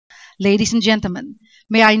Ladies and gentlemen,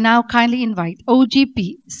 may I now kindly invite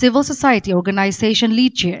OGP Civil Society Organization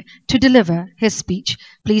Lead Chair to deliver his speech.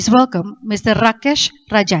 Please welcome Mr. Rakesh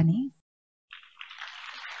Rajani.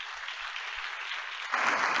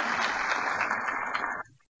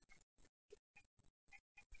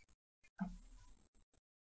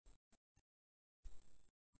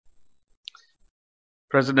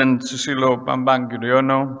 President Susilo Bambang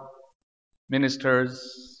Yudhoyono,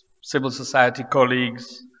 ministers, civil society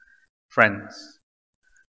colleagues, friends.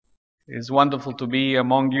 It is wonderful to be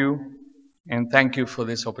among you, and thank you for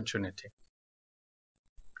this opportunity.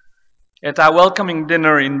 At our welcoming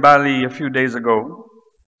dinner in Bali a few days ago,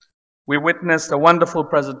 we witnessed a wonderful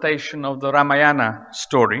presentation of the Ramayana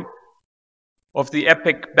story, of the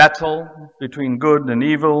epic battle between good and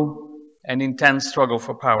evil, and intense struggle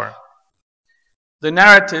for power. The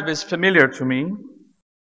narrative is familiar to me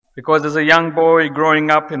because as a young boy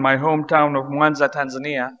growing up in my hometown of Mwanza,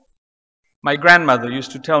 Tanzania, my grandmother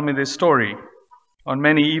used to tell me this story on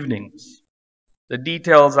many evenings. The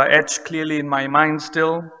details are etched clearly in my mind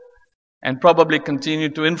still and probably continue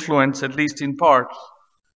to influence, at least in part,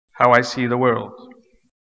 how I see the world.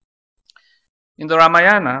 In the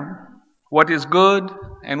Ramayana, what is good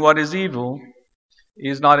and what is evil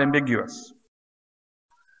is not ambiguous.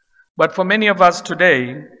 But for many of us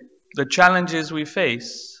today, the challenges we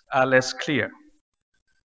face are less clear.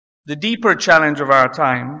 The deeper challenge of our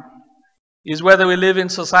time is whether we live in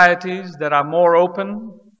societies that are more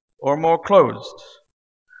open or more closed,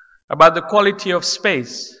 about the quality of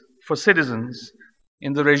space for citizens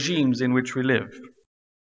in the regimes in which we live.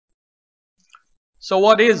 So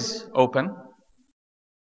what is open?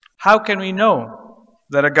 How can we know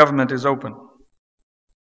that a government is open?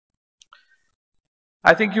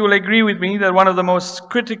 I think you will agree with me that one of the most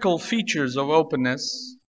critical features of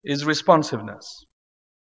openness is responsiveness.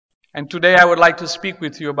 And today I would like to speak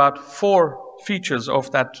with you about 4 features of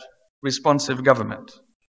that responsive government.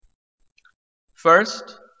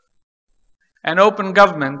 First, an open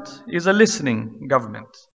government is a listening government.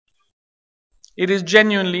 It is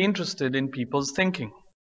genuinely interested in people's thinking.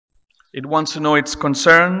 It wants to know its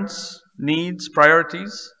concerns, needs,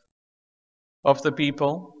 priorities of the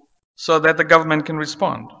people, so that the government can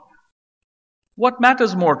respond. What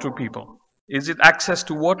matters more to people? Is it access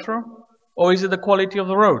to water, or is it the quality of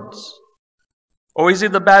the roads? Or is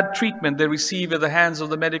it the bad treatment they receive at the hands of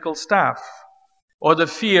the medical staff, or the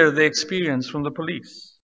fear they experience from the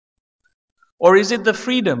police? Or is it the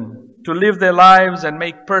freedom to live their lives and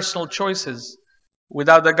make personal choices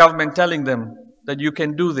without the government telling them that you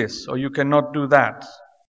can do this or you cannot do that?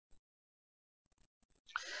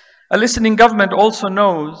 A listening government also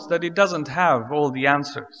knows that it doesn't have all the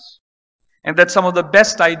answers, and that some of the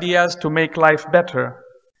best ideas to make life better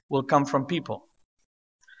will come from people.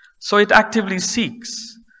 So it actively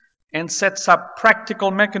seeks and sets up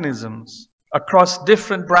practical mechanisms across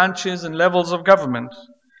different branches and levels of government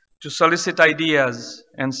to solicit ideas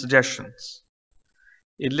and suggestions.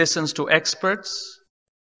 It listens to experts,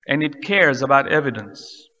 and it cares about evidence.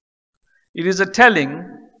 It is a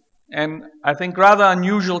telling and I think rather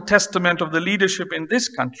unusual testament of the leadership in this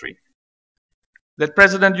country that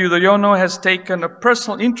President Yudhoyono has taken a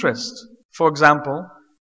personal interest, for example,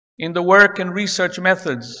 in the work and research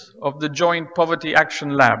methods of the Joint Poverty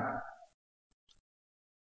Action Lab,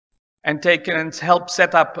 and helped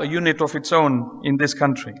set up a unit of its own in this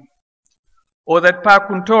country. Or that Pa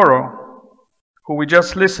Kuntoro, who we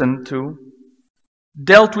just listened to,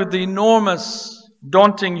 dealt with the enormous,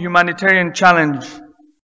 daunting humanitarian challenge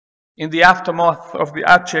in the aftermath of the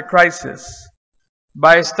Aceh crisis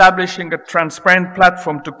by establishing a transparent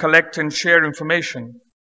platform to collect and share information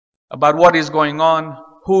about what is going on,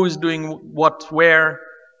 who is doing what where,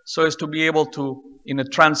 so as to be able to, in a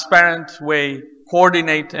transparent way,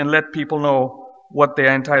 coordinate and let people know what they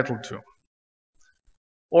are entitled to.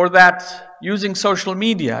 Or that using social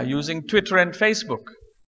media, using Twitter and Facebook,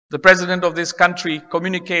 the president of this country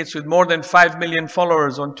communicates with more than 5 million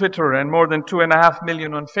followers on Twitter and more than 2.5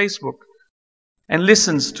 million on Facebook, and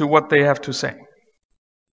listens to what they have to say.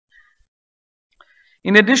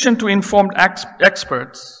 In addition to informed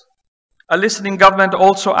experts, a listening government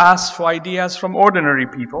also asks for ideas from ordinary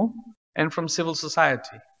people and from civil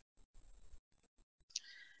society.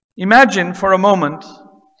 Imagine for a moment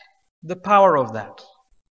the power of that.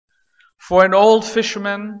 For an old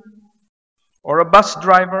fisherman, or a bus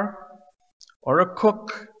driver, or a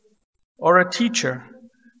cook, or a teacher,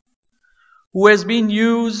 who has been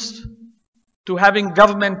used to having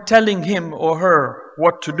government telling him or her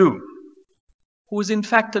what to do, who is in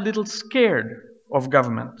fact a little scared of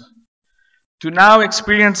government, to now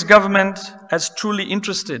experience government as truly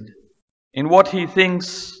interested in what he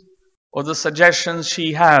thinks or the suggestions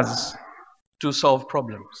she has to solve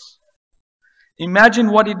problems.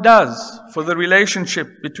 Imagine what it does for the relationship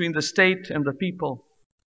between the state and the people.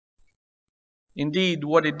 Indeed,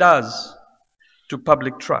 what it does to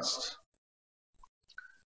public trust.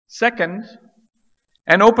 Second,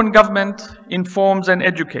 an open government informs and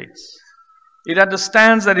educates. It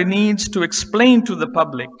understands that it needs to explain to the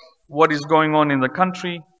public what is going on in the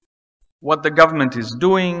country, what the government is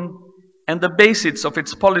doing, and the basics of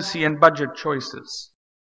its policy and budget choices.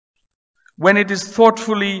 When it is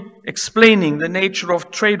thoughtfully explaining the nature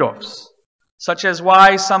of trade-offs, such as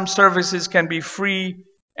why some services can be free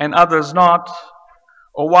and others not,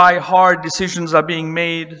 or why hard decisions are being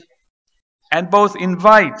made, and both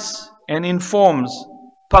invites and informs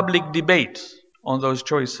public debate on those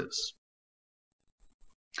choices.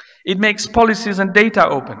 It makes policies and data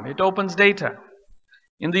open. It opens data.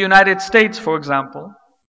 In the United States, for example,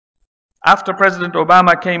 after President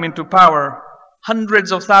Obama came into power,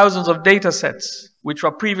 hundreds of thousands of data sets, which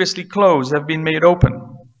were previously closed, have been made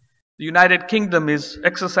open. The United Kingdom is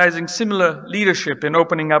exercising similar leadership in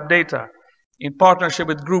opening up data in partnership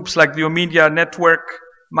with groups like the Omedia Network,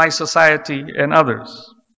 My Society, and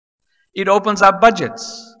others. It opens up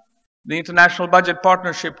budgets. The International Budget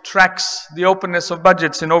Partnership tracks the openness of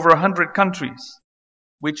budgets in over 100 countries,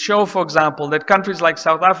 which show, for example, that countries like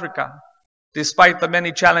South Africa, despite the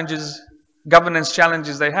many challenges, governance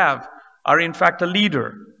challenges they have, are in fact a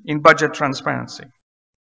leader in budget transparency.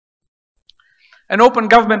 An open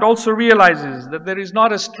government also realizes that there is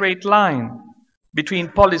not a straight line between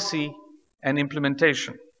policy and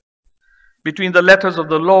implementation, between the letters of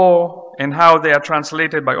the law and how they are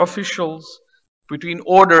translated by officials, between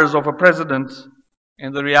orders of a president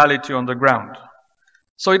and the reality on the ground.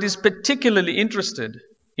 So it is particularly interested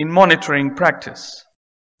in monitoring practice.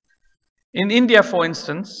 In India, for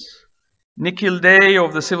instance, Nikhil Dey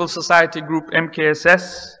of the civil society group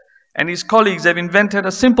MKSS and his colleagues have invented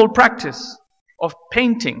a simple practice of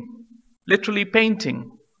painting, literally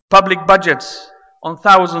painting, public budgets on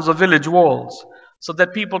thousands of village walls so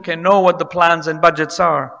that people can know what the plans and budgets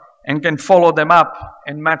are and can follow them up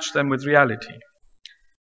and match them with reality.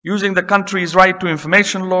 Using the country's right to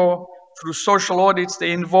information law, through social audits,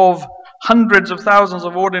 they involve hundreds of thousands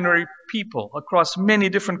of ordinary people across many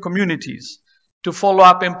different communities to follow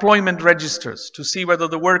up employment registers, to see whether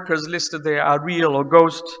the workers listed there are real or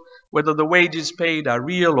ghost, whether the wages paid are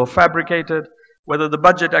real or fabricated, whether the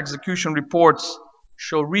budget execution reports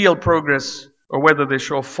show real progress or whether they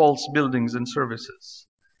show false buildings and services.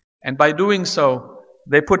 And by doing so,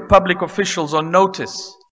 they put public officials on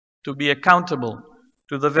notice to be accountable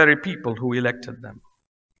to the very people who elected them.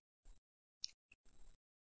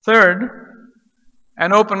 Third,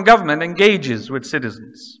 an open government engages with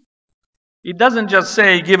citizens. It doesn't just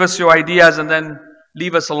say, give us your ideas and then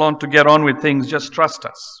leave us alone to get on with things, just trust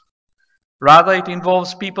us. Rather, it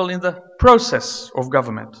involves people in the process of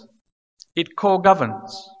government. It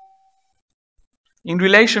co-governs. In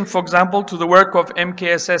relation, for example, to the work of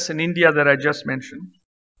MKSS in India that I just mentioned,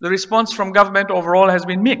 the response from government overall has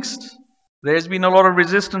been mixed. There has been a lot of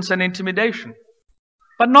resistance and intimidation,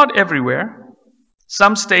 but not everywhere.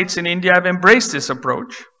 Some states in India have embraced this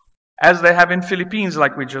approach, as they have in Philippines,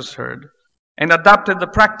 like we just heard, and adopted the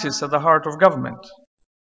practice at the heart of government.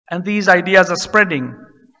 And these ideas are spreading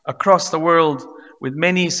across the world, with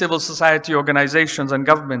many civil society organizations and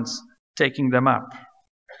governments taking them up.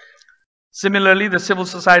 Similarly, the civil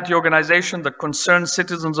society organization, the Concerned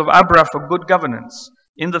Citizens of Abra for Good Governance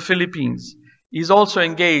in the Philippines, is also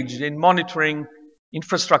engaged in monitoring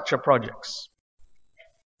infrastructure projects.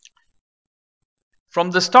 From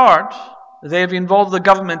the start, they have involved the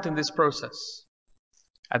government in this process.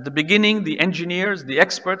 At the beginning, the engineers, the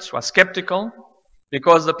experts were skeptical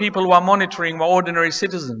because the people who are monitoring were ordinary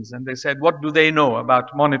citizens, and they said, what do they know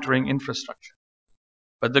about monitoring infrastructure?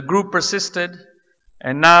 But the group persisted,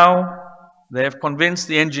 and now they have convinced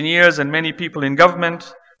the engineers and many people in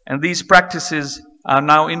government, and these practices are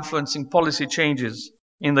now influencing policy changes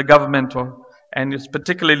in the government, and it's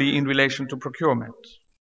particularly in relation to procurement.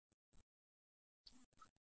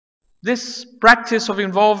 This practice of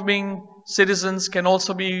involving citizens can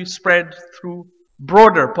also be spread through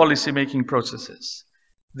broader policy-making processes.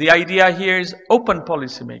 The idea here is open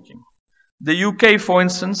policy-making. The UK, for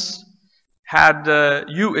instance, had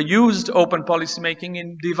used open policy-making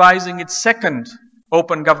in devising its second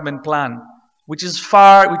open government plan, which is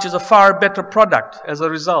a far better product as a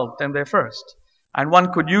result than their first. And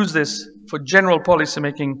one could use this for general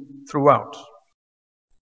policy-making throughout.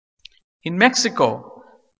 In Mexico,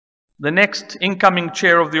 the next incoming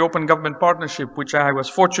chair of the Open Government Partnership, which I was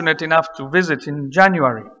fortunate enough to visit in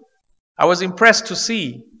January, I was impressed to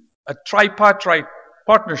see a tripartite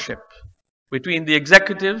partnership between the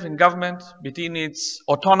executive in government, between its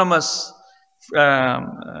autonomous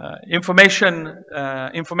information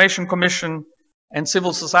commission and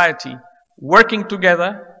civil society, working together,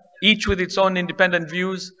 each with its own independent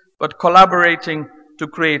views, but collaborating to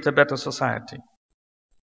create a better society.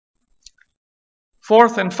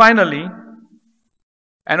 Fourth and finally,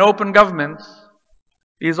 an open government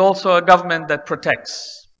is also a government that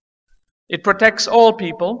protects. It protects all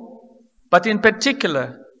people, but in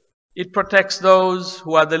particular, it protects those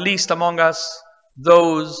who are the least among us,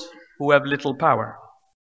 those who have little power.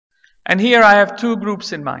 And here I have two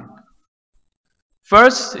groups in mind.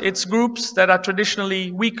 First, it's groups that are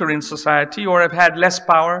traditionally weaker in society or have had less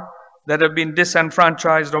power, that have been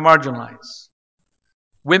disenfranchised or marginalized.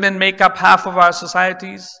 Women make up half of our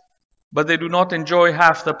societies, but they do not enjoy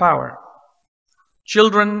half the power.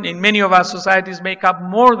 Children in many of our societies make up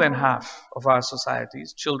more than half of our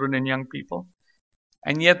societies, children and young people,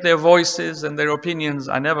 and yet their voices and their opinions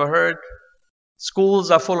are never heard. Schools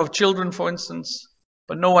are full of children, for instance,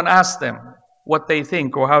 but no one asks them what they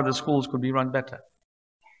think or how the schools could be run better.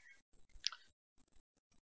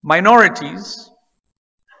 Minorities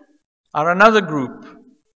are another group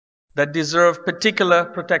that deserve particular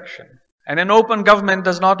protection. And an open government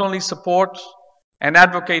does not only support and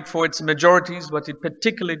advocate for its majorities, but it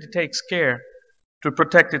particularly takes care to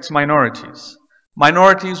protect its minorities.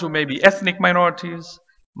 Minorities who may be ethnic minorities,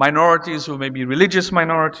 minorities who may be religious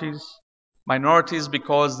minorities, minorities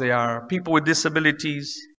because they are people with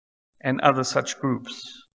disabilities, and other such groups.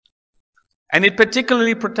 And it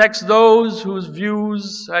particularly protects those whose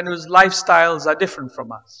views and whose lifestyles are different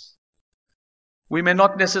from us. We may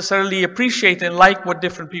not necessarily appreciate and like what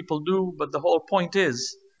different people do, but the whole point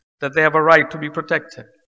is that they have a right to be protected.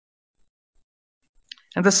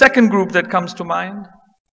 And the second group that comes to mind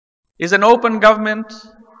is an open government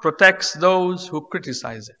protects those who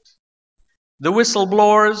criticize it. The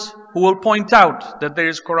whistleblowers who will point out that there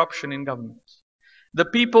is corruption in government. The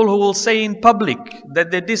people who will say in public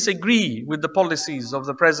that they disagree with the policies of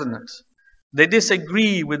the president. They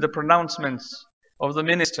disagree with the pronouncements of the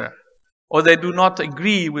minister. Or they do not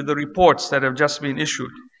agree with the reports that have just been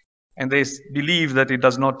issued, and they believe that it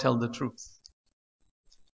does not tell the truth.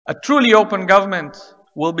 A truly open government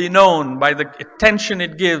will be known by the attention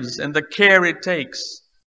it gives and the care it takes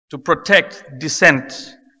to protect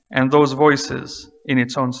dissent and those voices in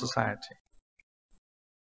its own society.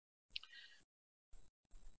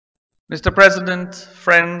 Mr. President,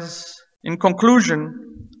 friends, in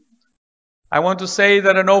conclusion, I want to say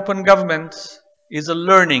that an open government is a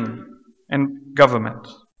learning and government.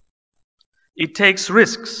 It takes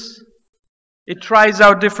risks. It tries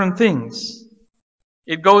out different things.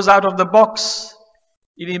 It goes out of the box.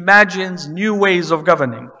 It imagines new ways of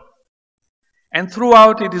governing. And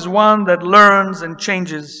throughout, it is one that learns and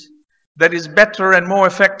changes, that is better and more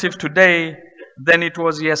effective today than it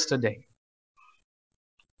was yesterday.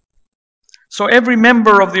 So every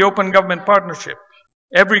member of the Open Government Partnership,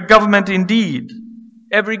 every government indeed,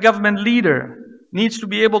 every government leader needs to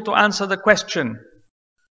be able to answer the question,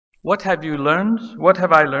 what have you learned? What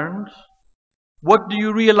have I learned? What do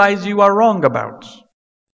you realize you are wrong about?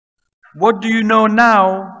 What do you know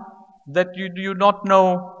now that you do not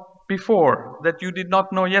know before, that you did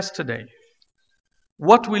not know yesterday?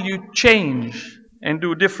 What will you change and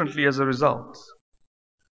do differently as a result?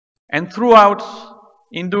 And throughout,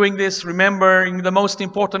 in doing this, remembering the most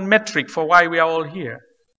important metric for why we are all here,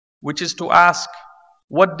 which is to ask,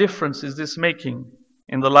 what difference is this making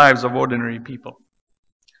in the lives of ordinary people?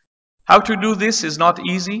 How to do this is not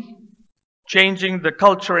easy. Changing the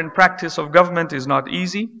culture and practice of government is not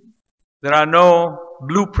easy. There are no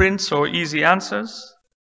blueprints or easy answers.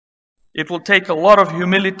 It will take a lot of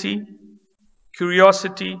humility,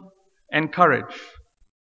 curiosity, and courage.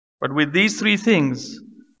 But with these three things,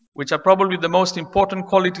 which are probably the most important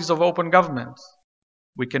qualities of open government,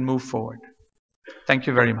 we can move forward. Thank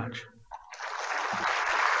you very much.